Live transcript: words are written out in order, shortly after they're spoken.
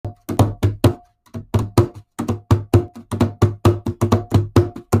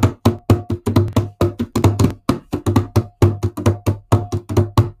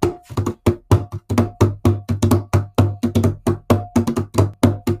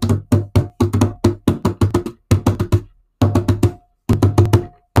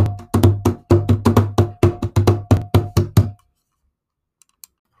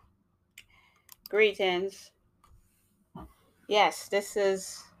Greetings. Yes, this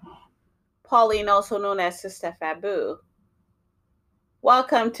is Pauline, also known as Sister Fabu.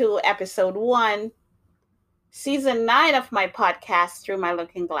 Welcome to episode 1, season 9 of my podcast, Through My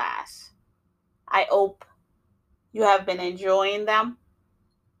Looking Glass. I hope you have been enjoying them.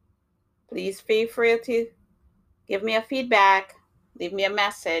 Please feel free to give me a feedback, leave me a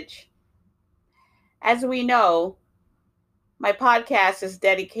message. As we know, my podcast is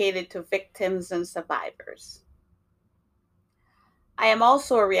dedicated to victims and survivors. I am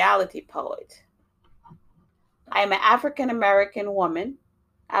also a reality poet. I am an African American woman.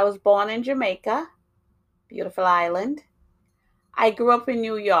 I was born in Jamaica, beautiful island. I grew up in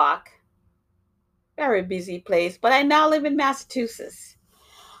New York, very busy place, but I now live in Massachusetts.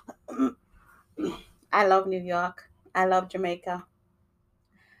 I love New York. I love Jamaica.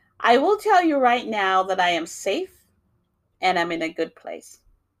 I will tell you right now that I am safe and I'm in a good place.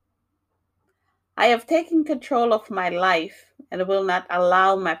 I have taken control of my life and will not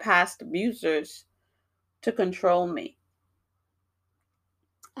allow my past abusers to control me.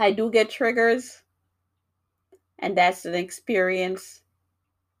 I do get triggers, and that's an experience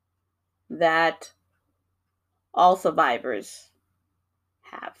that all survivors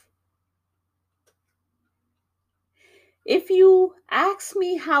have. If you ask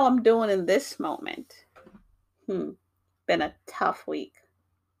me how I'm doing in this moment, been a tough week,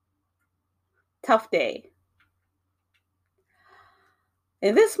 tough day.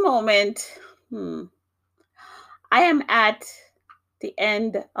 In this moment, I am at the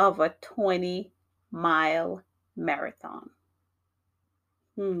end of a 20-mile marathon.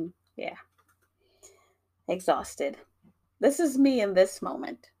 Yeah, exhausted. This is me in this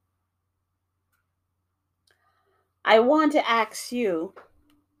moment. I want to ask you,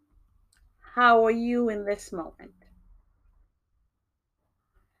 how are you in this moment?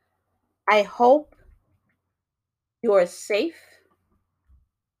 I hope you are safe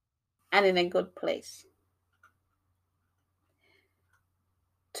and in a good place.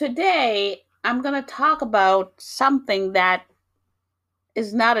 Today, I'm going to talk about something that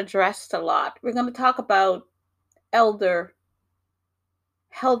is not addressed a lot. We're going to talk about elder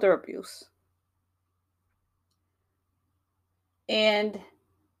abuse. And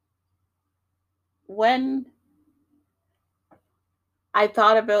when I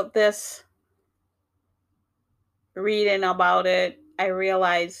thought about this, reading about it, I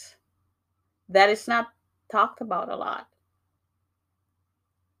realized that it's not talked about a lot.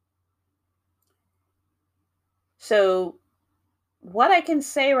 So what I can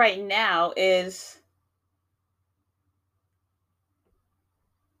say right now is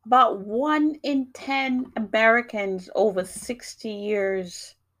about 1 in 10 Americans over 60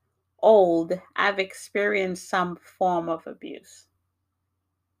 years old have experienced some form of abuse.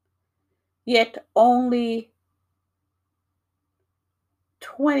 Yet only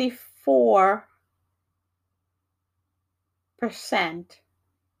 24%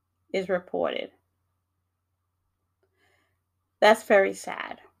 is reported. That's very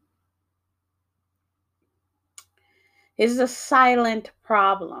sad. It's a silent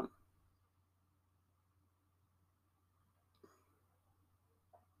problem.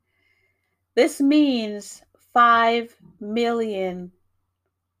 This means 5 million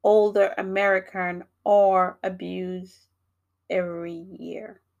older Americans are abused every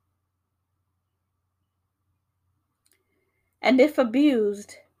year. And if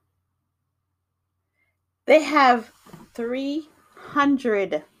abused, they have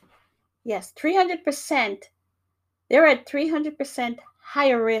 300%, they're at 300%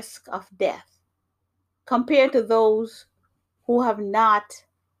 higher risk of death compared to those who have not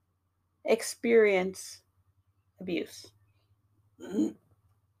experienced abuse.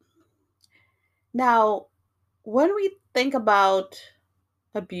 Now, when we think about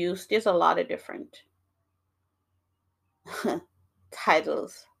abuse, there's a lot of different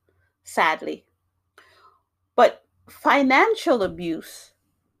titles, sadly. But financial abuse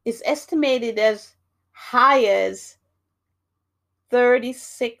is estimated as high as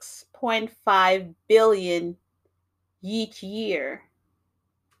 36.5 billion each year.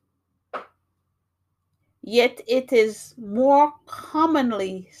 Yet it is more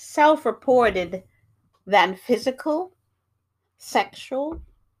commonly self-reported than physical, sexual,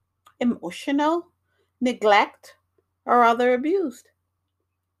 emotional, neglect, or other abuse.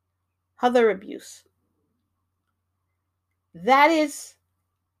 That is,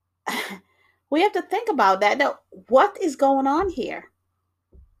 we have to think about that. Now, what is going on here?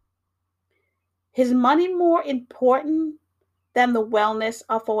 Is money more important than the wellness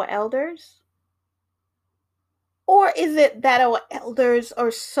of our elders? Or is it that our elders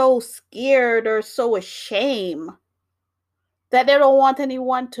are so scared or so ashamed that they don't want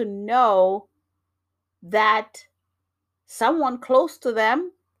anyone to know that someone close to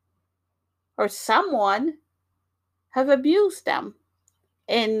them or someone have abused them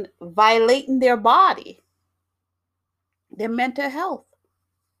and violating their body, their mental health?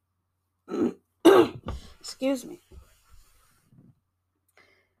 Excuse me.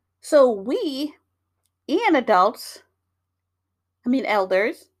 So we and adults,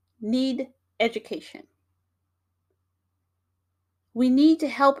 elders, need education. We need to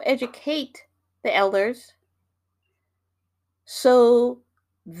help educate the elders so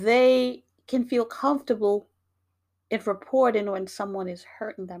they can feel comfortable in reporting when someone is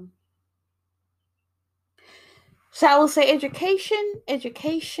hurting them. So I will say education,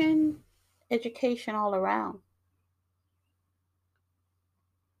 education, education all around.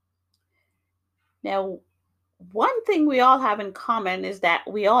 Now, one thing we all have in common is that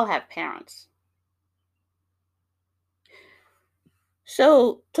we all have parents.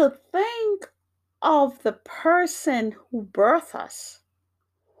 So to think of the person who birthed us,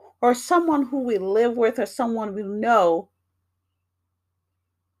 or someone who we live with, or someone we know,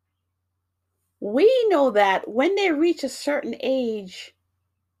 we know that when they reach a certain age,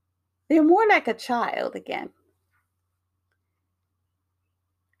 they're more like a child again.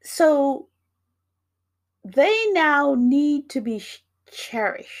 So they now need to be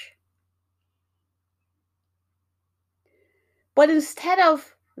cherished. But instead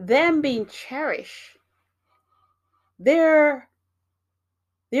of them being cherished, they're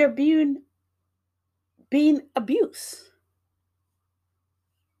they're being abused.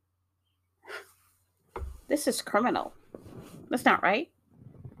 This is criminal. That's not right.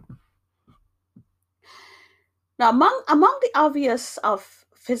 Now, among the obvious of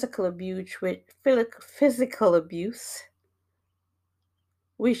physical abuse,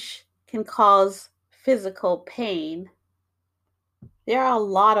 which can cause physical pain, there are a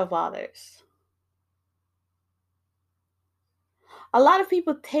lot of others. A lot of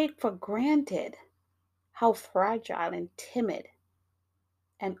people take for granted how fragile and timid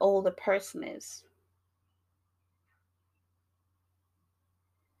an older person is.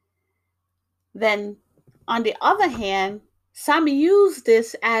 Then, on the other hand, some use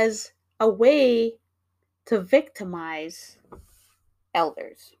this as a way to victimize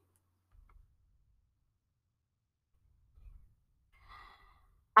elders.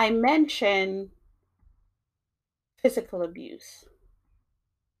 I mentioned physical abuse.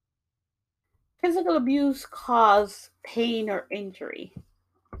 Physical abuse causes pain or injury.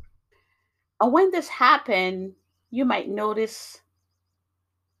 And when this happens, you might notice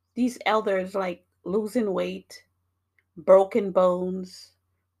these elders like losing weight, broken bones,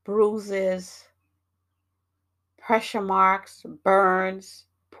 bruises, pressure marks, burns,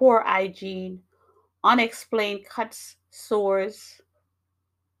 poor hygiene, unexplained cuts, sores.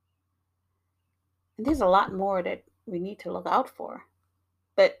 And there's a lot more that we need to look out for.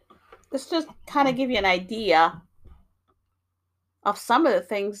 But let's just kind of give you an idea of some of the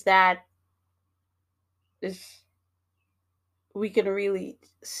things that is we can really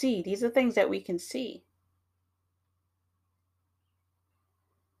see. These are things that we can see.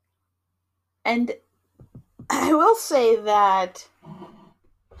 And I will say that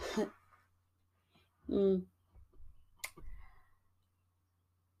mm,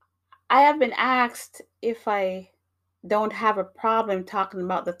 I have been asked if I don't have a problem talking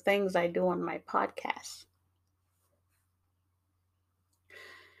about the things I do on my podcast.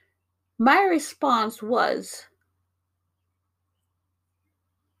 My response was,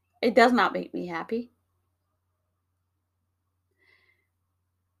 it does not make me happy.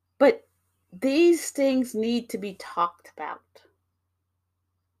 But these things need to be talked about.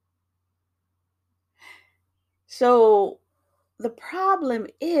 So the problem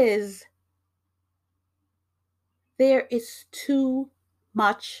is there is too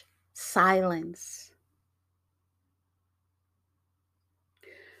much silence.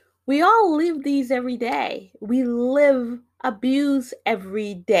 We all live these every day. We live abuse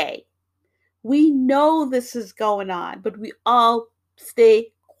every day. We know this is going on, but we all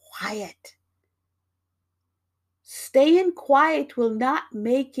stay quiet. Staying quiet will not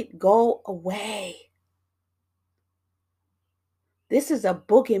make it go away. This is a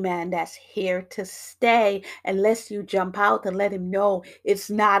boogeyman that's here to stay unless you jump out and let him know it's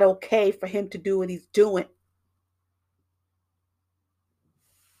not okay for him to do what he's doing.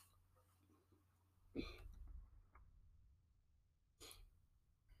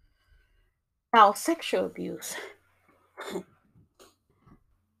 Now, sexual abuse.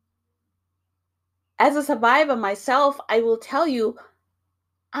 As a survivor myself, I will tell you,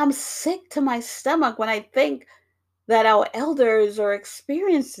 I'm sick to my stomach when I think that our elders are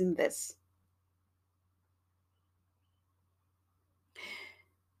experiencing this.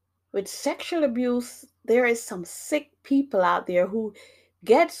 With sexual abuse, there is some sick people out there who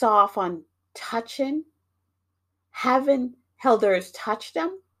gets off on touching, having elders touch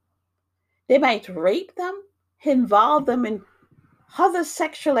them. They might rape them, involve them in other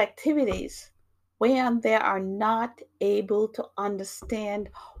sexual activities when they are not able to understand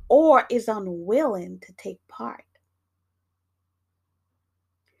or is unwilling to take part.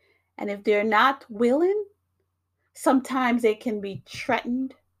 And if they're not willing, sometimes they can be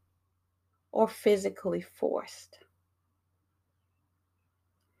threatened or physically forced.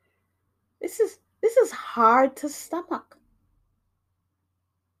 This is hard to stomach.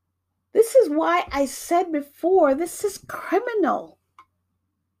 This is why I said before, this is criminal.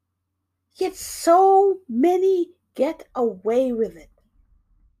 Yet so many get away with it.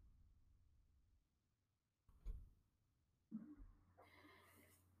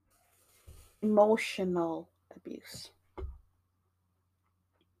 Emotional abuse.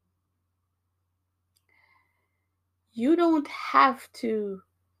 You don't have to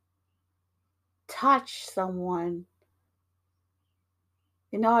touch someone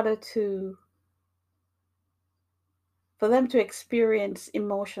in order for them to experience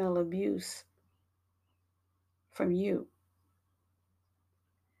emotional abuse from you.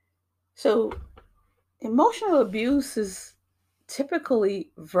 So, emotional abuse is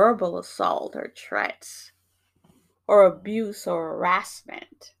typically verbal assault or threats or abuse or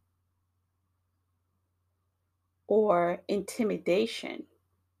harassment or intimidation.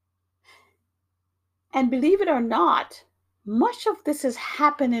 And believe it or not, much of this is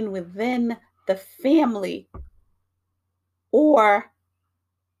happening within the family or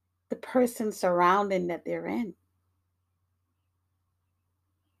the person surrounding that they're in.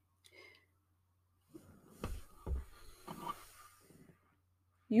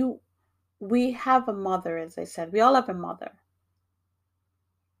 We have a mother, as I said, we all have a mother.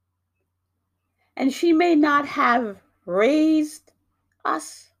 And she may not have raised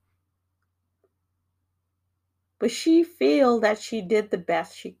us, but she feel that she did the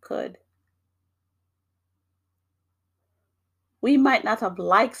best she could. We might not have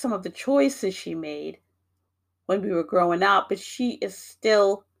liked some of the choices she made when we were growing up, but she is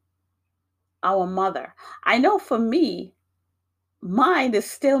still our mother. I know for me, mine is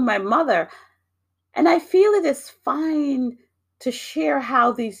still my mother. And I feel it is fine to share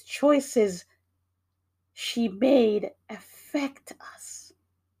how these choices she made affect us.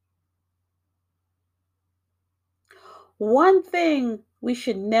 One thing we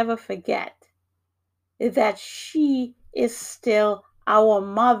should never forget is that she is still our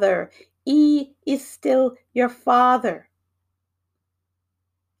mother. He is still your father.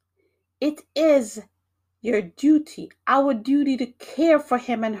 It is your duty, our duty to care for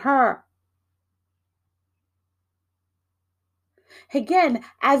him and her. Again,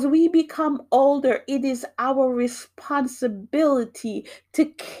 as we become older, it is our responsibility to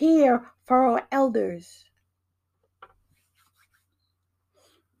care for our elders.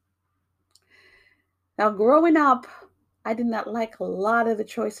 Now, growing up, I did not like a lot of the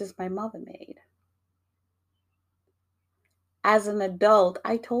choices my mother made. As an adult,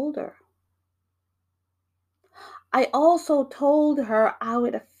 I told her. I also told her how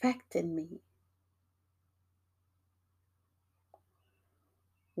it affected me.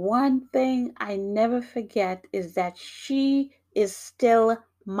 One thing I never forget is that she is still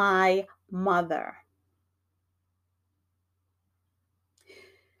my mother.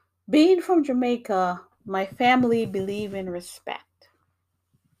 Being from Jamaica, my family believe in respect.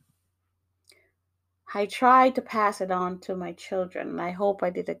 I tried to pass it on to my children, and I hope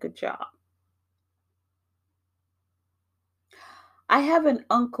I did a good job. I have an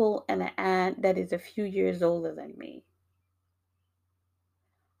uncle and an aunt that is a few years older than me.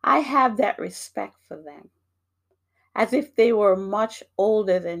 I have that respect for them, as if they were much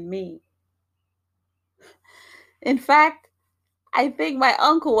older than me. In fact, I think my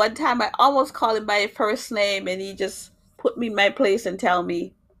uncle one time I almost called him by his first name and he just put me in my place and tell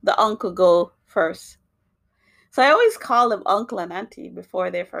me the uncle go first. So I always call them uncle and auntie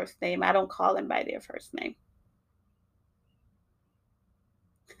before their first name. I don't call them by their first name.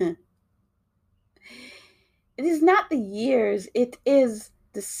 It is not the years, it is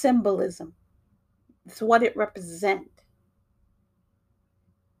the symbolism. It's what it represents.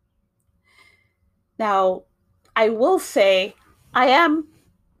 Now, I will say I am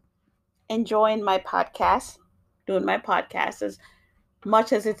enjoying my podcast, doing my podcast.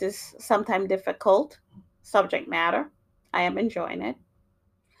 Much as it is sometimes difficult subject matter, I am enjoying it.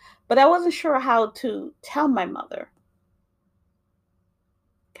 But I wasn't sure how to tell my mother.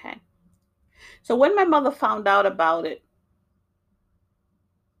 Okay. So when my mother found out about it,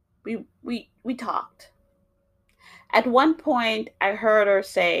 we talked. At one point I heard her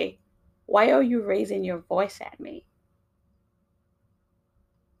say, "Why are you raising your voice at me?"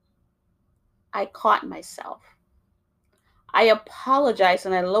 I caught myself. I apologized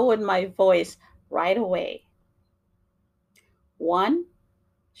and I lowered my voice right away. One,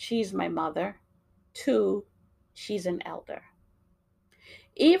 she's my mother. Two, she's an elder.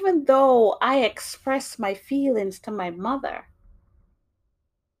 Even though I expressed my feelings to my mother,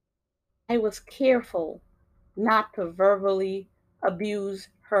 I was careful not to verbally abuse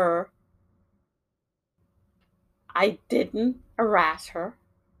her. I didn't harass her.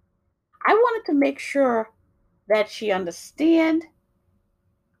 I wanted to make sure that she understand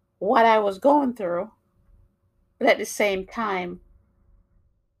what I was going through, but at the same time,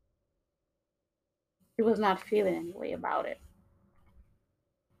 she was not feeling any way about it.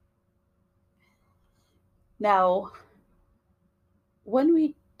 Now, when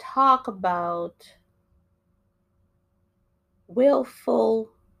we talk about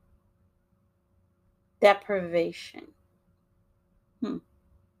willful deprivation, hmm,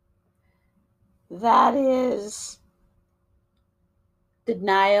 that is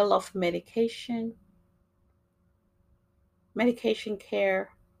denial of medication care,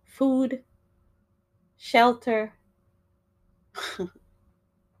 food, shelter.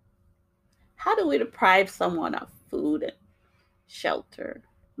 How do we deprive someone of food, shelter,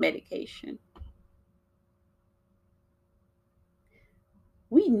 medication?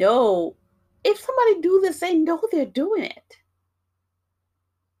 We know if somebody do this, they know they're doing it.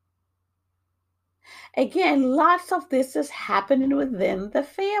 Again, lots of this is happening within the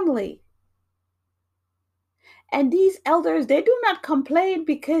family. And these elders, they do not complain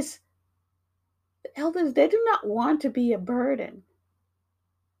because the elders, they do not want to be a burden.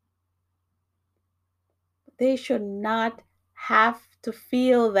 They should not have to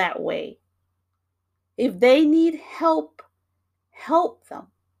feel that way. If they need help, help them.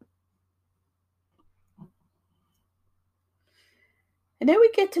 And then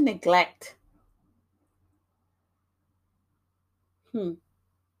we get to neglect. Hmm.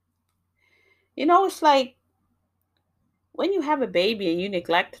 It's like when you have a baby and you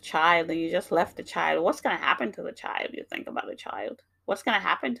neglect a child and you just left the child, what's going to happen to the child? You think about the child. What's going to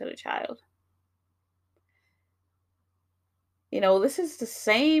happen to the child? This is the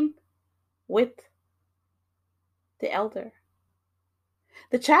same with the elder.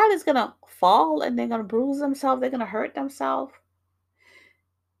 The child is going to fall and they're going to bruise themselves, they're going to hurt themselves.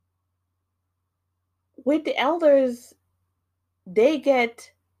 With the elders, they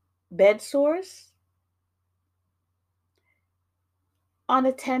get bed sores,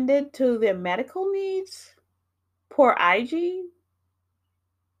 unattended to their medical needs, poor hygiene.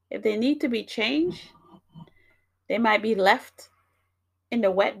 If they need to be changed, they might be left in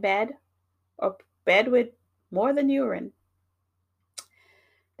the wet bed or bed with more than urine.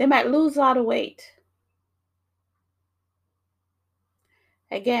 They might lose a lot of weight.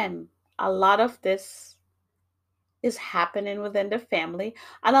 Again, a lot of this is happening within the family,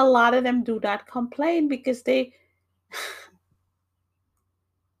 and a lot of them do not complain because they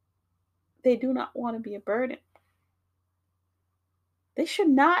do not want to be a burden. They should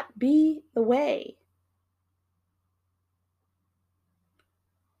not be the way.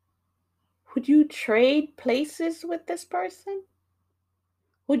 Would you trade places with this person?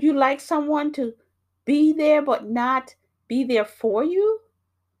 Would you like someone to be there but not be there for you?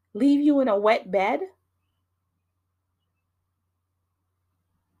 Leave you in a wet bed?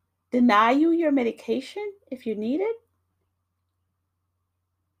 Deny you your medication if you need it?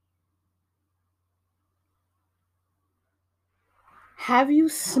 Have you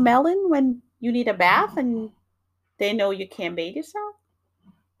smelling when you need a bath and they know you can't bathe yourself?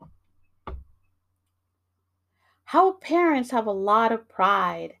 How parents have a lot of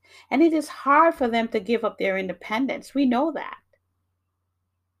pride, and it is hard for them to give up their independence. We know that.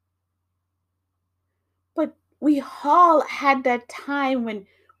 But we all had that time when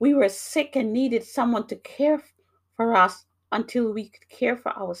we were sick and needed someone to care for us until we could care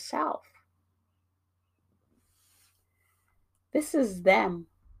for ourselves. This is them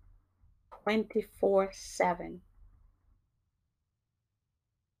 24/7.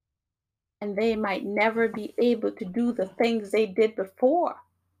 And they might never be able to do the things they did before.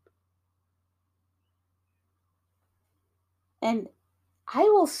 And I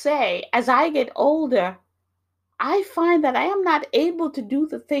will say, as I get older, I find that I am not able to do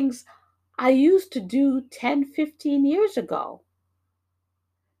the things I used to do 10, 15 years ago.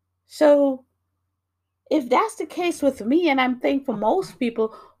 So, if that's the case with me, and I'm thinking for most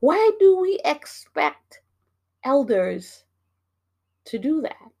people, why do we expect elders to do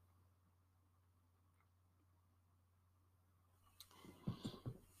that?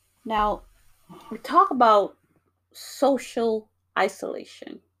 Now, we talk about social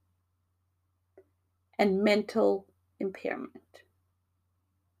isolation and mental impairment.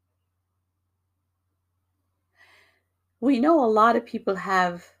 We know a lot of people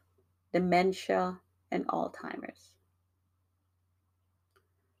have dementia and Alzheimer's.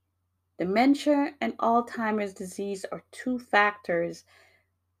 Dementia and Alzheimer's disease are two factors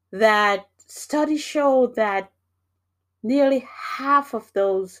that studies show that nearly half of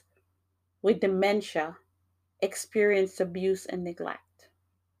those with dementia experience abuse and neglect.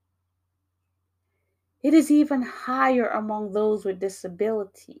 It is even higher among those with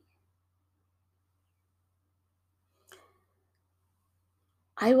disability.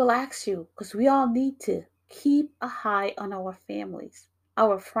 I will ask you, because we all need to keep a eye on our families,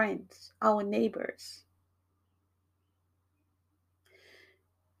 our friends, our neighbors.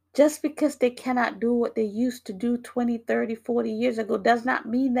 Just because they cannot do what they used to do 20, 30, 40 years ago does not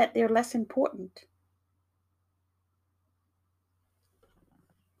mean that they're less important.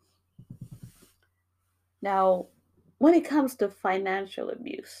 Now, when it comes to financial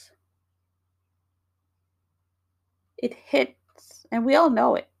abuse, it hits, and we all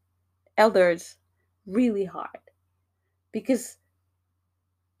know it, elders really hard because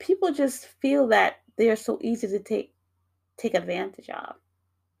people just feel that they are so easy to take advantage of.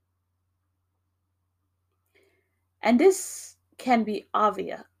 And this can be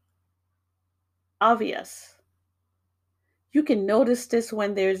obvious. You can notice this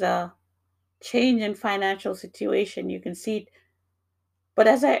when there's a change in financial situation. You can see it. But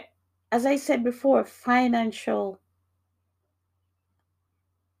as I said before, financial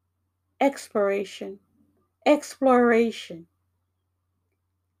exploration exploration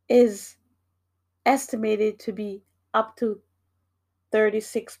is estimated to be up to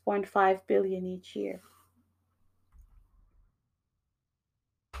 36.5 billion each year.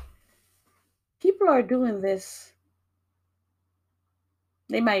 People are doing this.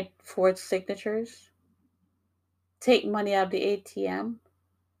 They might forge signatures, take money out of the ATM.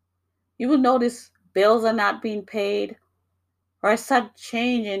 You will notice bills are not being paid or a sudden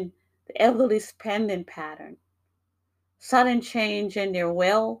change in the elderly spending pattern, sudden change in their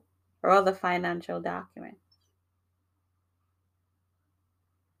will or other financial documents.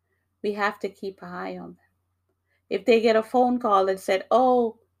 We have to keep an eye on them. If they get a phone call that said,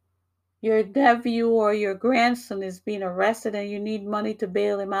 oh, your nephew or your grandson is being arrested and you need money to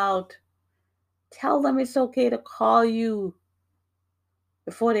bail him out, tell them it's okay to call you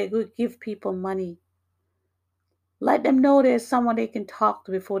before they go give people money. Let them know there's someone they can talk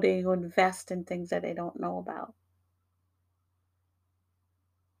to before they go invest in things that they don't know about.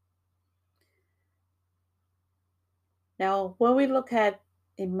 Now, when we look at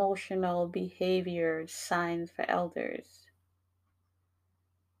emotional behavior signs for elders,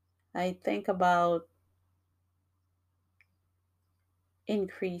 I think about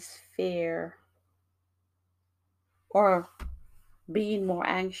increased fear or being more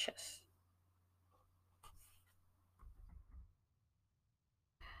anxious.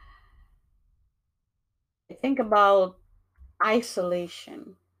 I think about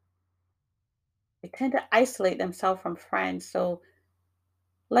isolation. They tend to isolate themselves from friends, so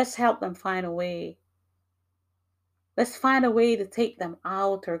let's help them find a way. Let's find a way to take them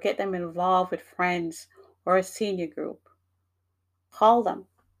out or get them involved with friends or a senior group. Call them.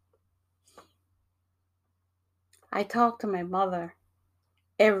 I talk to my mother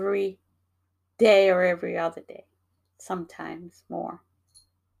every day or every other day, sometimes more.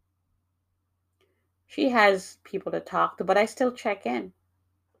 She has people to talk to, but I still check in.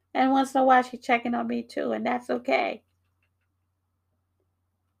 And once in a while, she's checking on me too, and that's okay.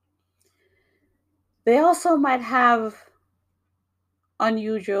 They also might have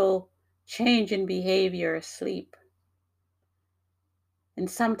unusual change in behavior, sleep. And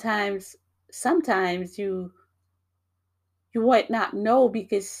sometimes you might not know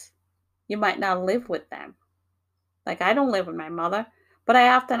because you might not live with them. Like I don't live with my mother, but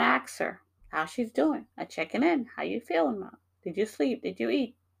I often ask her how she's doing. I checking in. How you feeling, Mom? Did you sleep? Did you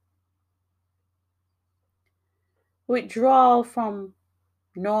eat? Withdrawal from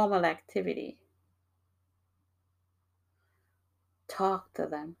normal activity. Talk to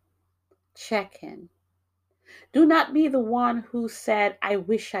them. Check in. Do not be the one who said, I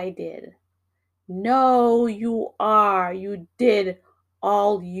wish I did. No, you are. You did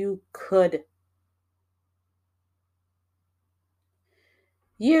all you could.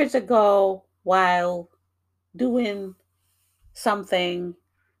 Years ago, while doing something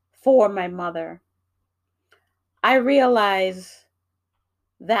for my mother, I realized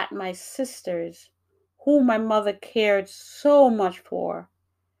that my sisters, whom my mother cared so much for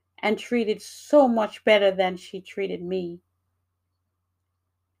and treated so much better than she treated me,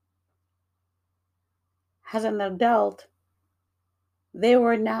 as an adult, they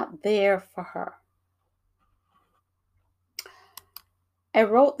were not there for her. I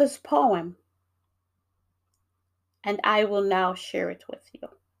wrote this poem and I will now share it with you.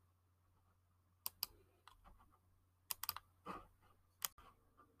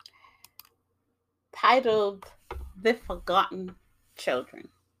 Titled The Forgotten Children.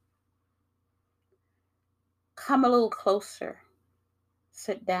 Come a little closer,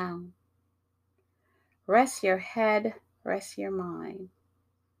 sit down, rest your head, rest your mind.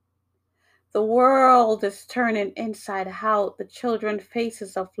 The world is turning inside out, the children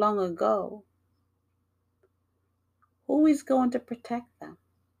faces of long ago. Who is going to protect them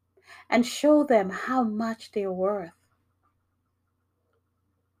and show them how much they're worth?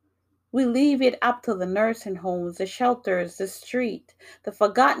 We leave it up to the nursing homes, the shelters, the street, the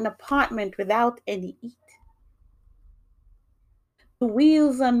forgotten apartment without any eat. The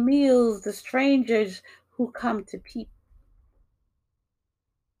wheels on meals, the strangers who come to peep.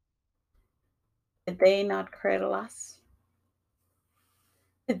 Did they not cradle us?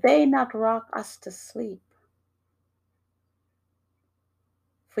 Did they not rock us to sleep?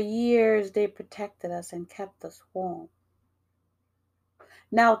 For years they protected us and kept us warm.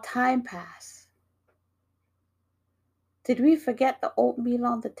 Now time passed. Did we forget the oatmeal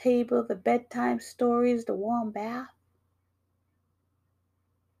on the table, the bedtime stories, the warm bath?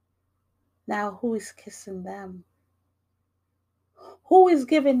 Now who is kissing them? Who is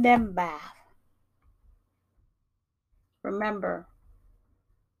giving them bath? Remember,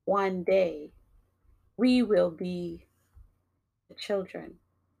 one day we will be the children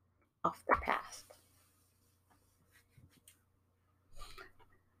of the past.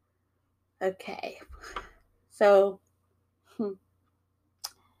 Okay, so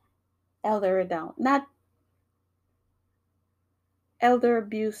elder adult, not elder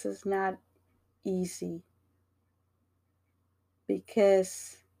abuse is not easy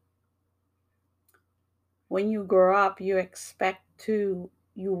because when you grow up, you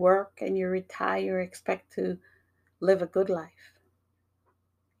work and you retire, you expect to live a good life.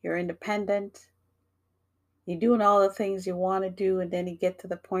 You're independent, you're doing all the things you want to do, and then you get to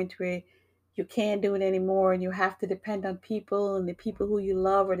the point where you can't do it anymore and you have to depend on people, and the people who you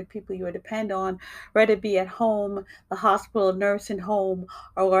love or the people you depend on, whether it be at home, the hospital, nursing home,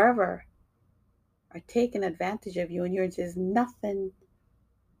 or wherever, are taking advantage of you, and there's nothing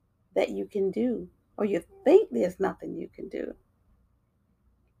that you can do, or you think there's nothing you can do,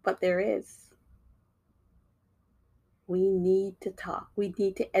 but there is. We need to talk. We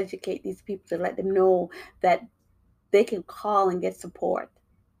need to educate these people to let them know that they can call and get support.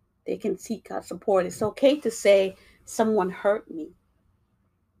 They can seek out support. It's okay to say, someone hurt me.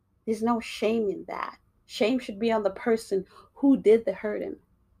 There's no shame in that. Shame should be on the person who did the hurting.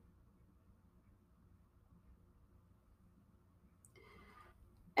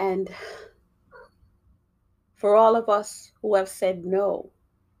 And for all of us who have said no,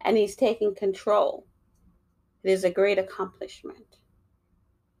 and he's taking control, it is a great accomplishment.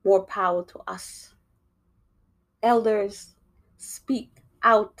 More power to us. Elders, speak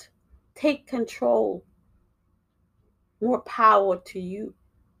out. Take control. More power to you.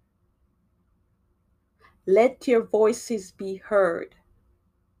 Let your voices be heard.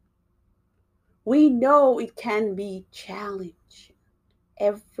 We know it can be challenging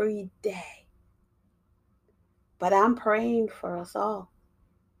every day, but I'm praying for us all.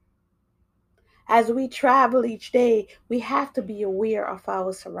 As we travel each day, we have to be aware of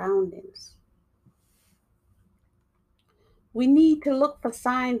our surroundings. We need to look for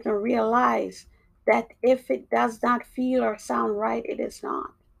signs and realize that if it does not feel or sound right, it is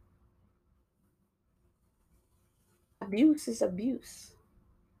not. Abuse is abuse.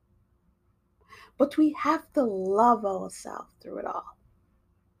 But we have to love ourselves through it all.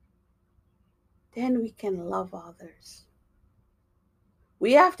 Then we can love others.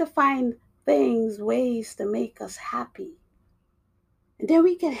 We have to find things, ways to make us happy. And then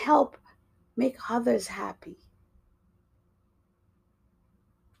we can help make others happy.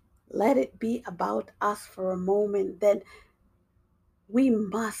 Let it be about us for a moment, then we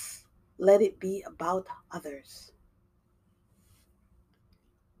must let it be about others.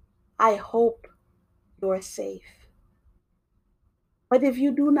 I hope you're safe. But if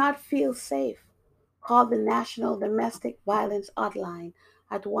you do not feel safe, call the National Domestic Violence Hotline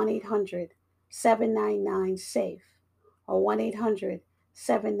at 1-800-799-SAFE or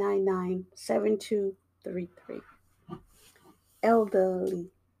 1-800-799-7233.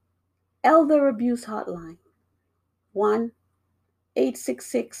 Elder Abuse Hotline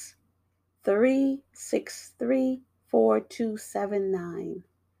 1-866-363-4279.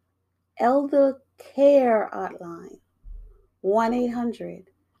 Elder Care Hotline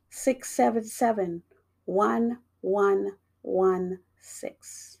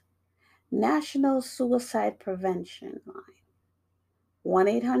 1-800-677-1116. National Suicide Prevention Line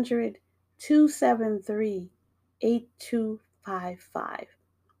 1-800-273-8255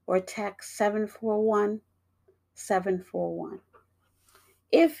 or text 741-741.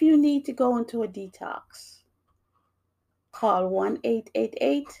 If you need to go into a detox, call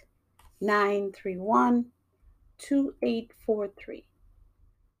 1-888-931-2843.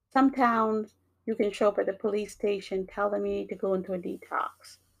 Sometimes you can show up at the police station, tell them you need to go into a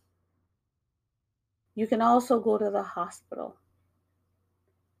detox. You can also go to the hospital.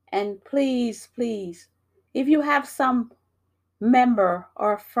 And please, please, if you have some member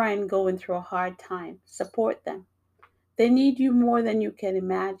or a friend going through a hard time, support them. They need you more than you can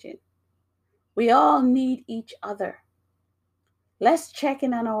imagine. We all need each other. Let's check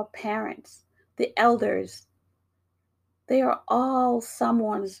in on our parents, the elders. They are all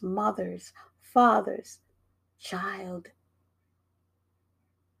someone's mother's, father's child.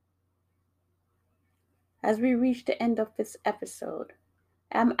 As we reach the end of this episode,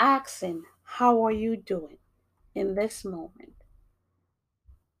 I'm asking, how are you doing in this moment?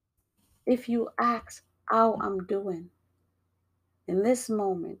 If you ask how I'm doing in this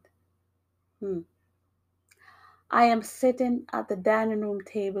moment, I am sitting at the dining room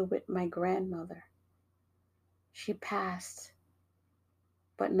table with my grandmother. She passed,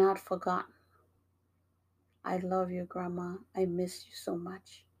 but not forgotten. I love you, Grandma. I miss you so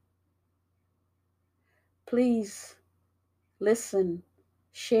much. Please listen,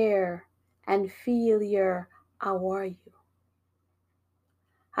 share, and feel your how are you.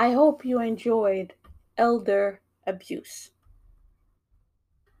 I hope you enjoyed Elder Abuse.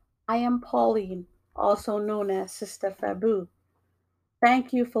 I am Pauline, also known as Sister Fabu.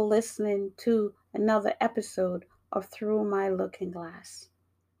 Thank you for listening to another episode of Through My Looking Glass.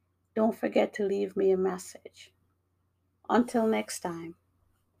 Don't forget to leave me a message. Until next time,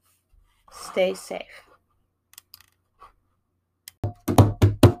 stay safe.